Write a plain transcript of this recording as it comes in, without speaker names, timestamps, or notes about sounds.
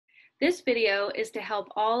This video is to help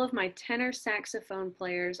all of my tenor saxophone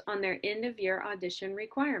players on their end-of-year audition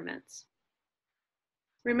requirements.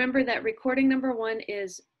 Remember that recording number 1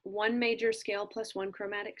 is 1 major scale plus 1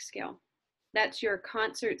 chromatic scale. That's your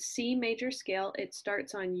concert C major scale. It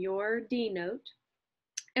starts on your D note.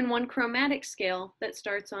 And 1 chromatic scale that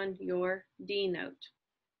starts on your D note.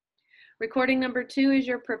 Recording number 2 is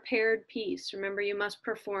your prepared piece. Remember, you must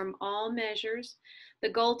perform all measures, the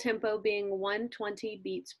goal tempo being 120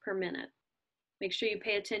 beats per minute. Make sure you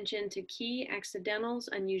pay attention to key, accidentals,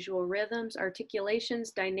 unusual rhythms,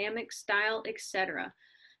 articulations, dynamics, style, etc.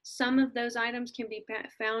 Some of those items can be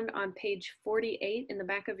found on page 48 in the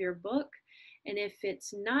back of your book. And if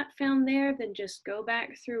it's not found there, then just go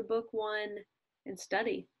back through book 1 and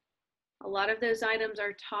study. A lot of those items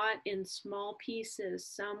are taught in small pieces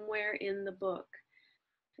somewhere in the book.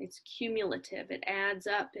 It's cumulative. It adds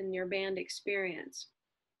up in your band experience.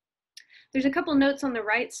 There's a couple notes on the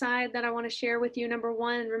right side that I want to share with you. Number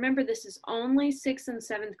 1, remember this is only 6th and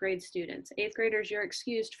 7th grade students. 8th graders, you're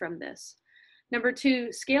excused from this. Number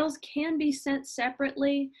 2, scales can be sent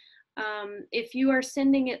separately. If you are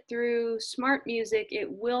sending it through SmartMusic, it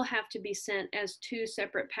will have to be sent as 2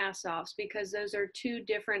 separate pass-offs because those are 2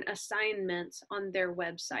 different assignments on their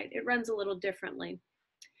website. It runs a little differently.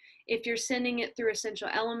 If you're sending it through Essential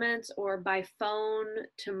Elements or by phone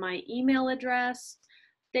to my email address,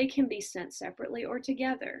 they can be sent separately or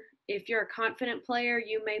together. If you're a confident player,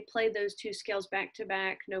 you may play those 2 scales back to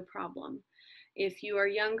back, no problem. If you are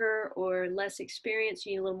younger or less experienced,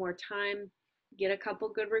 you need a little more time, get a couple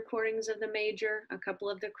good recordings of the major, a couple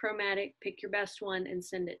of the chromatic, pick your best one and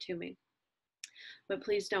send it to me. But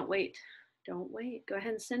please don't wait. Don't wait. Go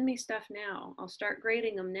ahead and send me stuff now. I'll start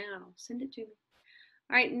grading them now. Send it to me.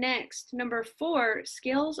 All right, next, number 4,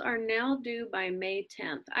 scales are now due by May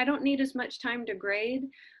 10th. I don't need as much time to grade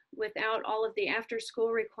without all of the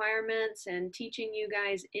after-school requirements and teaching you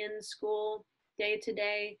guys in school day to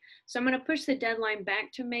day. So I'm going to push the deadline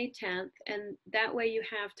back to May 10th, and that way you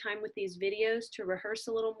have time with these videos to rehearse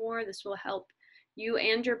a little more. This will help you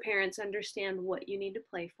and your parents understand what you need to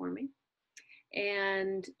play for me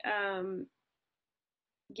and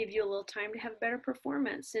give you a little time to have better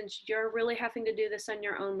performance since you're really having to do this on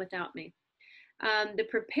your own without me. The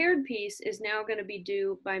prepared piece is now going to be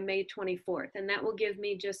due by May 24th, and that will give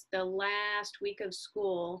me just the last week of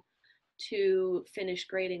school to finish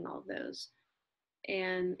grading all of those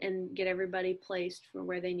and get everybody placed for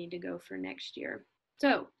where they need to go for next year.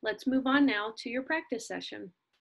 So let's move on now to your practice session.